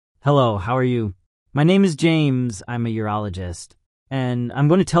Hello, how are you? My name is James, I'm a urologist, and I'm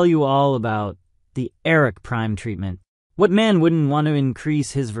going to tell you all about the Erecprime treatment. What man wouldn't want to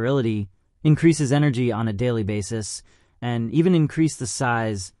increase his virility, increase his energy on a daily basis, and even increase the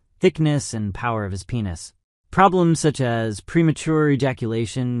size, thickness, and power of his penis? Problems such as premature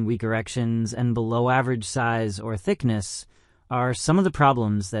ejaculation, weak erections, and below-average size or thickness are some of the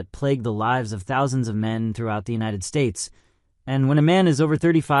problems that plague the lives of thousands of men throughout the United States. And when a man is over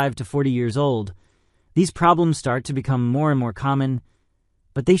 35 to 40 years old, these problems start to become more and more common,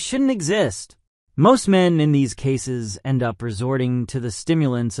 but they shouldn't exist. Most men in these cases end up resorting to the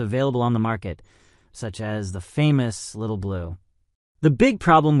stimulants available on the market, such as the famous Little Blue. The big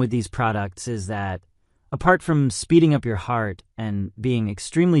problem with these products is that, apart from speeding up your heart and being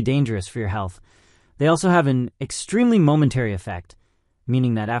extremely dangerous for your health, they also have an extremely momentary effect,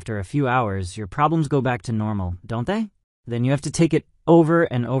 meaning that after a few hours, your problems go back to normal, don't they? Then you have to take it over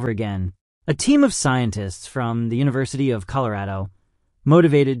and over again. A team of scientists from the University of Colorado,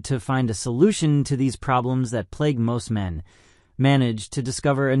 motivated to find a solution to these problems that plague most men, managed to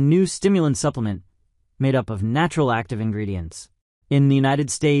discover a new stimulant supplement made up of natural active ingredients. In the United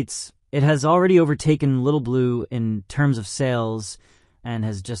States, it has already overtaken Little Blue in terms of sales and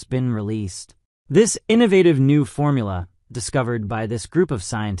has just been released. This innovative new formula, discovered by this group of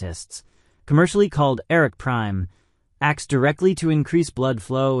scientists, commercially called Erecprime, acts directly to increase blood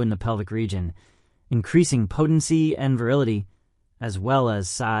flow in the pelvic region, increasing potency and virility, as well as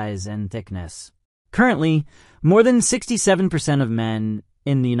size and thickness. Currently, more than 67% of men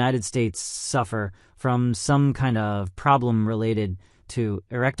in the United States suffer from some kind of problem related to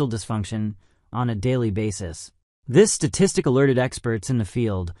erectile dysfunction on a daily basis. This statistic alerted experts in the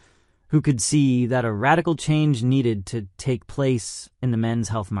field who could see that a radical change needed to take place in the men's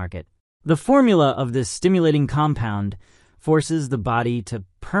health market. The formula of this stimulating compound forces the body to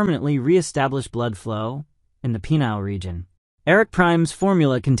permanently reestablish blood flow in the penile region. Erecprime's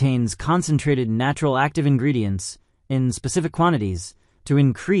formula contains concentrated natural active ingredients in specific quantities to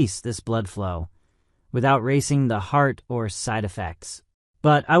increase this blood flow without racing the heart or side effects.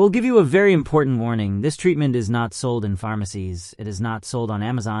 But I will give you a very important warning. This treatment is not sold in pharmacies. It is not sold on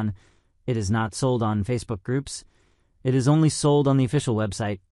Amazon. It is not sold on Facebook groups. It is only sold on the official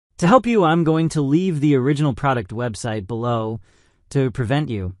website. To help you, I'm going to leave the original product website below to prevent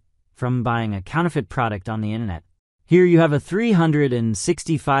you from buying a counterfeit product on the internet. Here you have a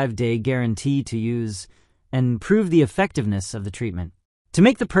 365-day guarantee to use and prove the effectiveness of the treatment. To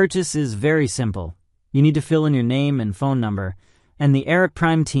make the purchase is very simple. You need to fill in your name and phone number, and the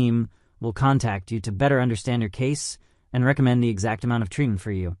Erecprime team will contact you to better understand your case and recommend the exact amount of treatment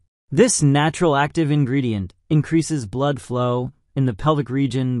for you. This natural active ingredient increases blood flow in the pelvic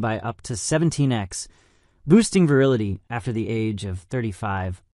region by up to 17x, boosting virility after the age of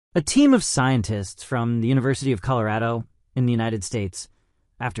 35. A team of scientists from the University of Colorado in the United States,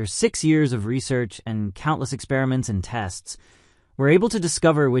 after 6 years of research and countless experiments and tests, were able to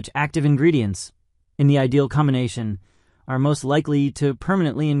discover which active ingredients, in the ideal combination, are most likely to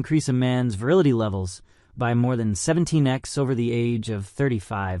permanently increase a man's virility levels by more than 17x over the age of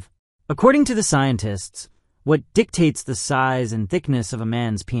 35. According to the scientists, what dictates the size and thickness of a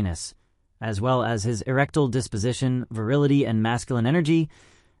man's penis, as well as his erectile disposition, virility, and masculine energy,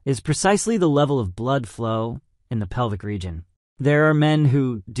 is precisely the level of blood flow in the pelvic region. There are men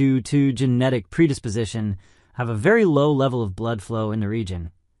who, due to genetic predisposition, have a very low level of blood flow in the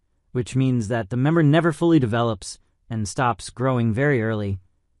region, which means that the member never fully develops and stops growing very early,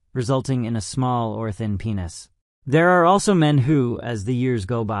 resulting in a small or thin penis. There are also men who, as the years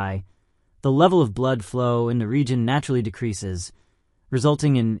go by, the level of blood flow in the region naturally decreases,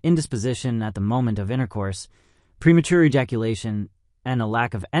 resulting in indisposition at the moment of intercourse, premature ejaculation, and a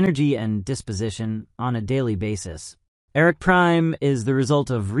lack of energy and disposition on a daily basis. Erecprime is the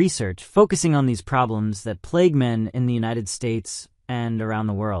result of research focusing on these problems that plague men in the United States and around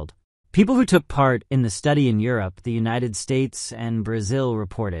the world. People who took part in the study in Europe, the United States, and Brazil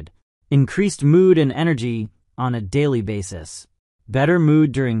reported increased mood and energy on a daily basis, better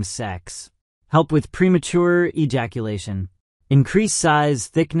mood during sex, help with premature ejaculation, increased size,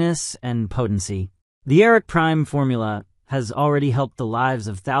 thickness, and potency. The Erecprime formula has already helped the lives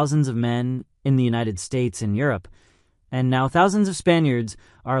of thousands of men in the United States and Europe, and now thousands of Spaniards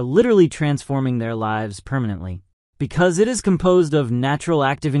are literally transforming their lives permanently. Because it is composed of natural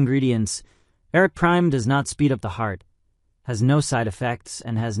active ingredients, Erecprime does not speed up the heart, has no side effects,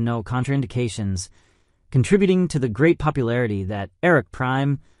 and has no contraindications, contributing to the great popularity that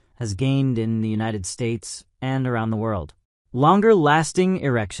Erecprime has gained in the United States and around the world. Longer-lasting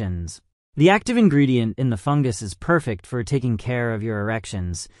erections. The active ingredient in the fungus is perfect for taking care of your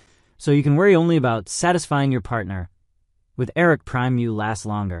erections, so you can worry only about satisfying your partner. With Erecprime, you last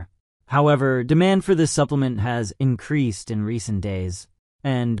longer. However, demand for this supplement has increased in recent days.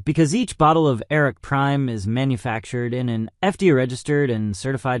 And because each bottle of Erecprime is manufactured in an FDA-registered and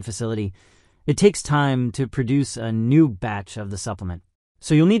certified facility, it takes time to produce a new batch of the supplement.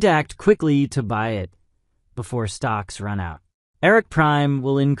 So you'll need to act quickly to buy it before stocks run out. Erecprime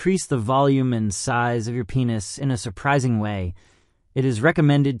will increase the volume and size of your penis in a surprising way. It is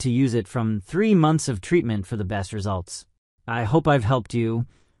recommended to use it from 3 months of treatment for the best results. I hope I've helped you,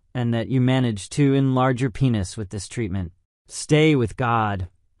 and that you manage to enlarge your penis with this treatment. Stay with God.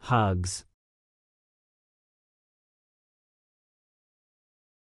 Hugs.